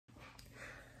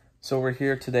So we're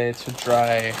here today to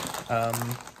try,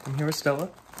 I'm here with Stella.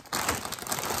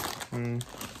 I'm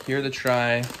here to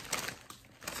try,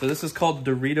 so this is called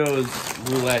Doritos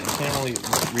Roulette. You can't really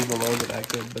read the logo that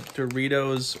good, but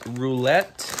Doritos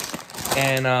Roulette.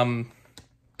 And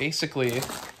basically,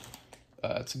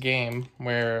 it's a game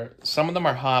where some of them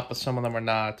are hot, but some of them are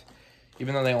not.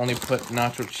 Even though they only put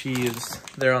nacho cheese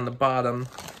there on the bottom.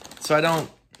 So I don't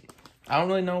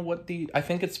really know what I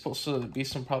think it's supposed to be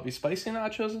some probably spicy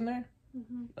nachos in there.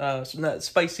 Mm-hmm. So not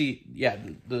spicy, yeah,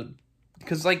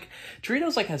 because like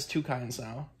Doritos like has two kinds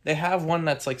now. They have one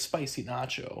that's like spicy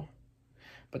nacho,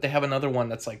 but they have another one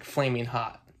that's like flaming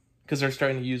hot. Because they're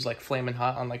starting to use like flaming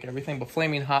hot on like everything, but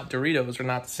flaming hot Doritos are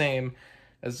not the same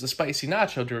as the spicy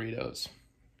nacho Doritos.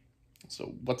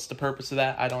 So what's the purpose of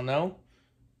that? I don't know.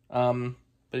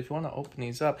 But if you want to open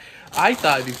these up, I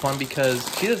thought it'd be fun because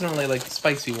she doesn't really like the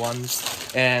spicy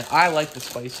ones, and I like the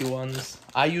spicy ones.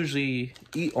 I usually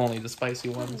eat only the spicy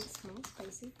ones. It smells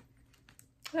spicy.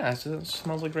 Yeah, it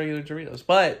smells like regular Doritos,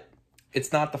 but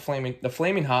it's not the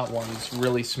flaming hot ones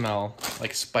really smell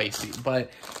like spicy, but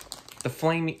the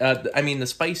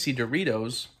spicy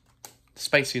Doritos, the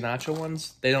spicy nacho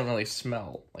ones, they don't really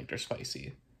smell like they're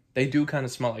spicy. They do kind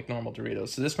of smell like normal Doritos.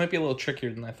 So this might be a little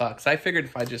trickier than I thought. Because I figured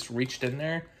if I just reached in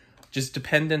there, just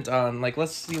dependent on, like,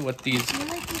 let's see what these... I feel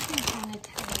like you can kind of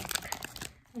tell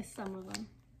with some of them.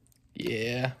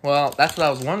 Yeah. Well, that's what I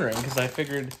was wondering. Because I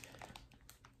figured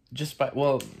just by...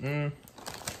 Well,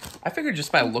 I figured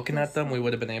just by looking at them, we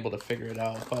would have been able to figure it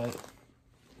out. But...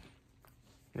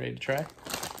 Ready to try?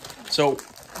 So...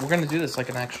 We're going to do this like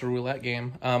an actual roulette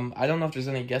game. I don't know if there's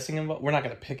any guessing involved. We're not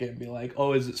going to pick it and be like,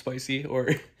 oh, is it spicy or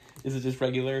is it just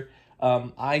regular?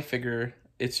 I figure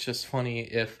it's just funny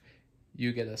if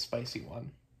you get a spicy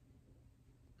one.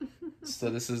 So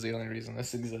this is the only reason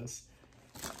this exists.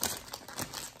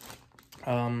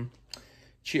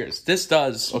 Cheers. This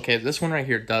one right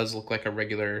here does look like a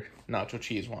regular nacho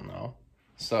cheese one though.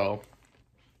 So.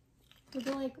 But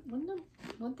they're like,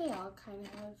 wouldn't they all kind of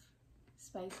have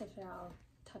spice if they're all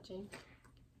touching?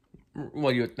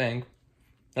 Well, you would think.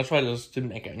 That's why this didn't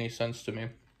make any sense to me.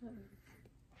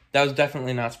 That was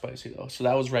definitely not spicy, though. So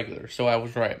that was regular. So I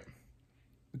was right.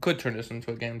 We could turn this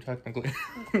into a game, technically.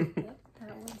 Yep,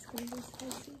 that one's going to be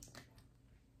spicy.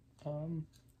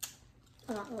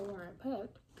 Not the one I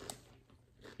picked.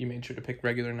 You made sure to pick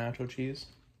regular nacho cheese.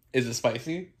 Is it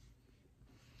spicy?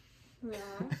 Yeah.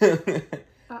 That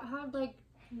had, like,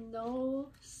 no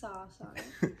sauce on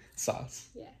it. Sauce.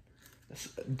 Yeah.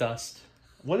 Dust.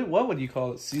 What would you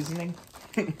call it? Seasoning?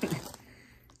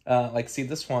 See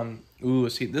this one. Ooh,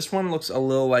 see this one looks a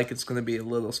little like it's gonna be a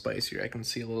little spicier. I can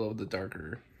see a little of the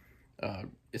darker,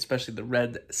 especially the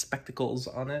red spectacles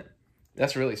on it.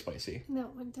 That's really spicy. No,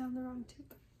 it went down the wrong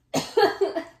tube.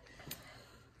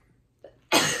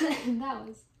 That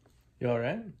was. You all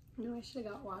right? No, I should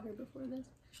have got water before this.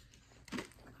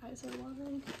 Eyes are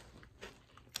watering.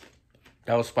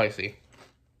 That was spicy.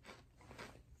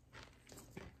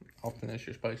 I'll finish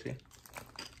your spicy.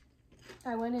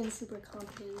 I went in super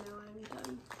confident, now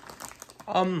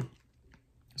I'm done.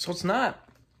 So it's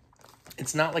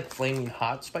not like flaming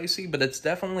hot spicy, but it's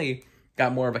definitely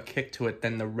got more of a kick to it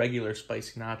than the regular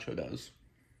spicy nacho does.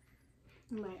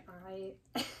 My eye.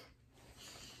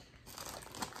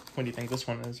 What do you think this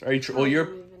one is?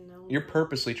 You're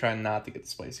purposely trying not to get the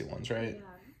spicy ones, right?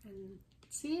 Yeah, and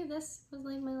see, this was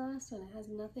like my last one. It has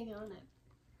nothing on it.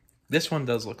 This one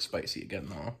does look spicy again,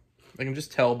 though. I can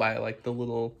just tell by, like, the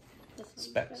little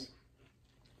specks.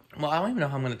 Good. Well, I don't even know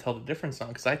how I'm going to tell the difference now,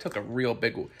 because I took a real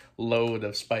big load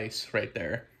of spice right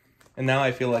there. And now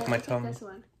I feel like my tongue... This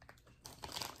one.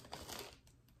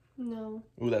 No.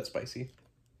 Ooh, that's spicy.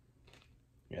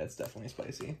 Yeah, it's definitely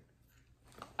spicy.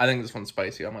 I think this one's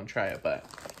spicy. I'm going to try it, but...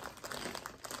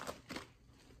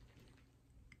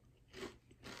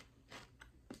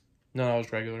 No, that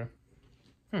was regular.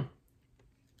 It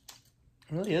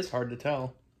really is hard to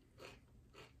tell.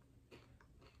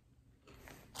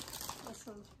 This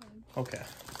one's fine. Okay.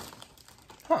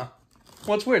 Huh.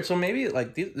 Well, it's weird. So maybe,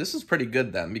 like, this is pretty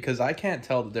good then, because I can't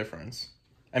tell the difference.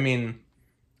 I mean,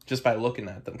 just by looking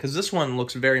at them. Because this one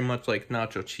looks very much like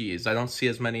nacho cheese. I don't see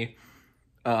as many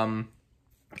of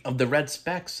the red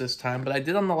specks this time, but I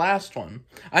did on the last one.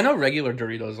 I know regular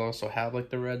Doritos also have, like,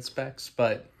 the red specks,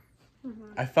 but...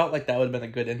 I felt like that would have been a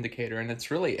good indicator, and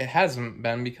it hasn't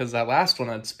been because that last one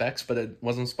had specks, but it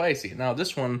wasn't spicy. Now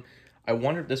this one, I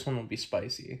wonder if this one would be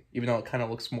spicy, even though it kind of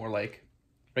looks more like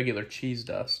regular cheese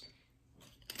dust.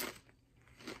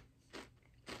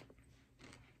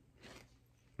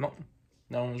 No,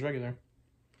 that one was regular.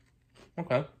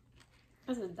 Okay.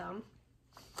 This is dumb.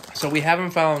 So we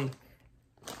haven't found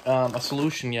a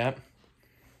solution yet.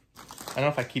 I don't know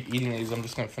if I keep eating these, I'm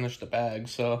just gonna finish the bag,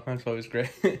 so that's always great.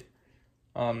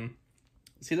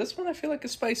 See, this one I feel like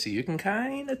is spicy. You can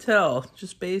kind of tell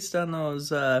just based on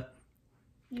those.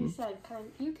 You said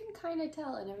you can kind of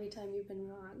tell, and every time you've been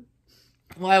wrong.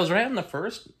 Well, I was right on the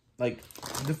first, like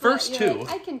the first two.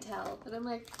 Like, I can tell, but I'm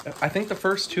like. I think the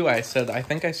first two I said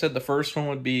the first one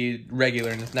would be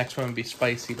regular and the next one would be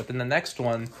spicy, but then the next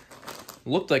one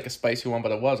looked like a spicy one,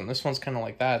 but it wasn't. This one's kind of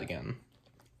like that again.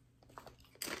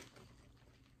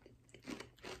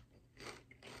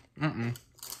 Alright,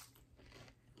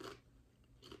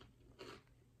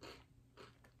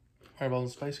 well, the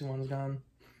spicy one's gone.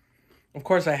 Of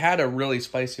course, I had a really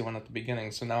spicy one at the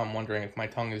beginning, so now I'm wondering if my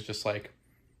tongue is just, like,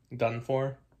 done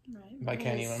for. Right. If I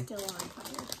can't even. Still on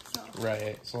fire, so.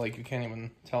 Right, so, like, you can't even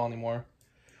tell anymore.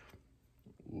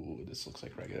 Ooh, this looks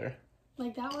like regular.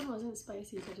 Like, that one wasn't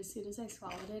spicy, but as soon as I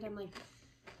swallowed it, I'm like...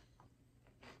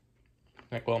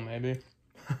 Like, well, maybe.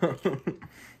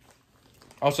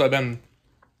 Also, I've been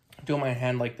doing my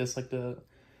hand like this, like the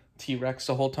T-Rex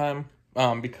the whole time,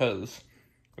 because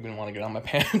I didn't want to get on my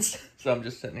pants. So I'm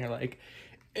just sitting here like,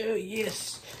 oh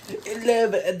yes, I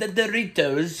love the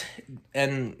Doritos.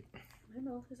 And my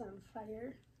mouth is on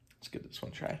fire. Let's give this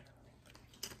one a try.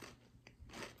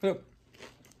 Yep.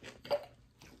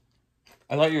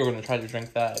 I thought you were going to try to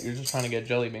drink that. You're just trying to get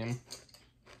Jelly Bean.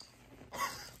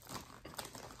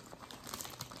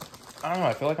 I don't know,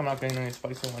 I feel like I'm not getting any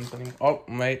spicy ones anymore. Oh,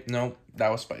 wait, no, that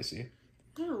was spicy.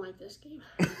 I don't like this game.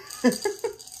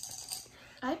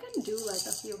 I can do like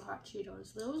a few hot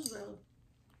Cheetos. Those were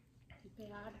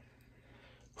bad.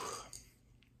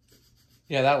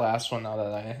 Yeah, that last one, now that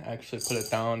I actually put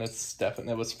it down, it's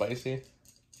definitely, it was spicy.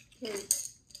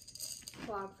 His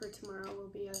vlog for tomorrow will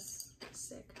be us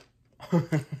sick.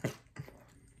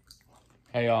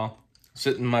 Hey y'all,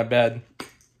 sit in my bed.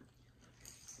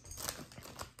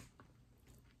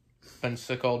 Been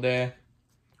sick all day.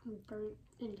 Burnt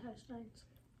intestines.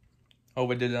 Oh,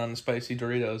 we did it on the spicy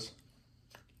Doritos.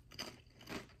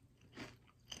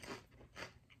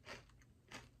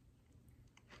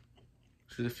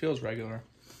 Because it feels regular.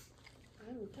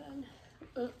 I'm done.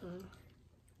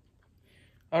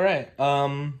 Alright,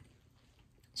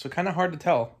 so kind of hard to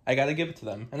tell. I gotta give it to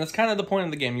them. And that's kind of the point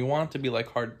of the game. You want it to be, like,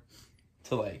 hard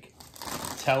to, like,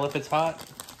 tell if it's hot.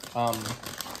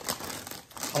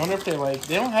 I wonder if they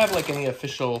don't have, like, any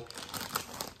official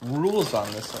rules on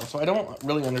this one, so I don't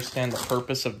really understand the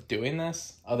purpose of doing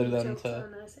this, other than Jokes to...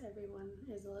 on us, everyone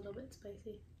is a little bit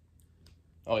spicy.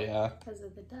 Oh, yeah. Because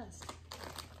of the dust.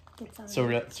 So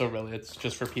really, it's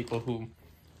just for people who...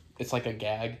 It's like a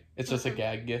gag. It's just a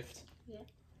gag gift. Yeah.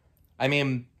 I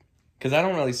mean, because I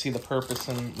don't really see the purpose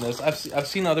in this. I've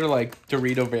seen other, like,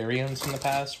 Dorito variants in the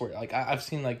past, where, like, I've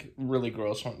seen, like, really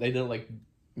gross ones. They did, like,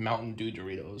 Mountain Dew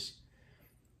Doritos.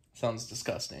 Sounds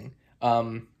disgusting.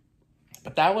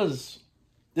 But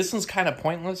this one's kind of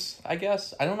pointless, I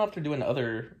guess. I don't know if they're doing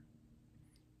other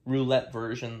roulette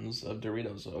versions of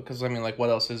Doritos, though. Because, I mean, like, what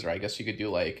else is there? I guess you could do,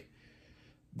 like,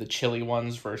 the chili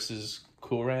ones versus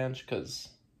Cool Ranch, because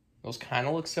those kind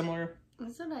of look similar.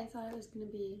 That's what I thought it was going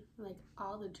to be, like,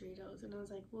 all the Doritos. And I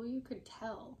was like, well, you could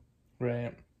tell.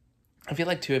 Right. I feel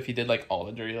like, too, if you did, like, all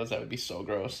the Doritos, that would be so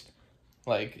gross.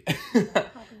 Like,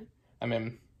 I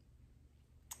mean...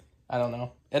 I don't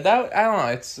know. I don't know.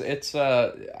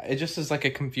 It just is like a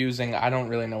confusing. I don't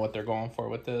really know what they're going for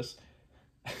with this,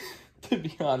 to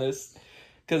be honest.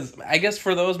 Because I guess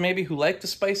for those maybe who like the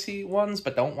spicy ones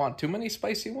but don't want too many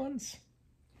spicy ones,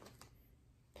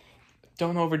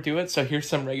 don't overdo it. So here's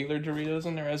some regular Doritos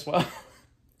in there as well.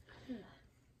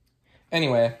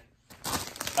 Anyway,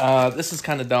 this is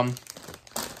kind of dumb.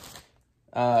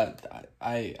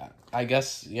 I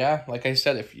guess, yeah, like I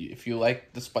said, if you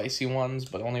like the spicy ones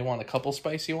but only want a couple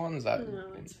spicy ones, that... No,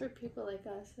 it's for people like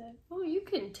us that, oh, you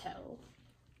can tell.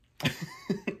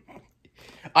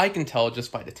 I can tell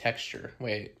just by the texture.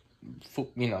 Wait,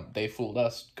 they fooled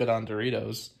us. Good on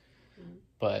Doritos.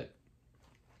 But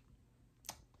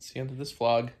it's the end of this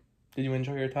vlog. Did you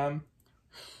enjoy your time?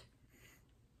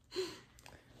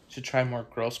 Should try more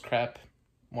gross crap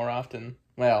more often.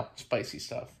 Well, spicy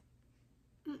stuff.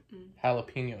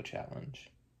 Jalapeno challenge.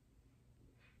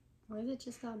 Why is it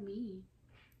just on me?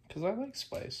 Because I like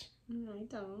spice. I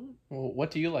don't. Well,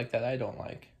 what do you like that I don't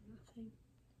like? Nothing.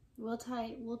 We'll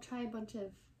try a bunch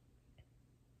of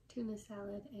tuna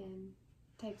salad and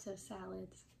types of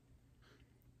salads.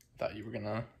 Thought you were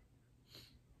gonna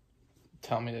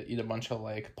tell me to eat a bunch of,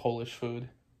 like, Polish food.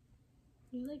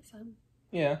 You like some?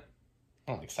 Yeah.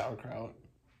 I don't like sauerkraut.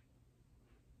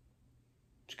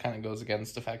 Which kind of goes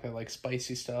against the fact that I like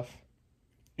spicy stuff.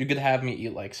 You could have me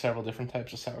eat like several different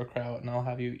types of sauerkraut, and I'll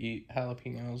have you eat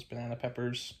jalapenos, banana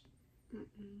peppers.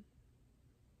 Mm-mm.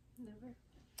 Never.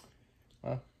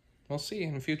 Well, we'll see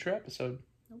in a future episode.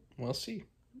 Nope. We'll see.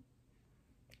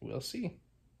 We'll see.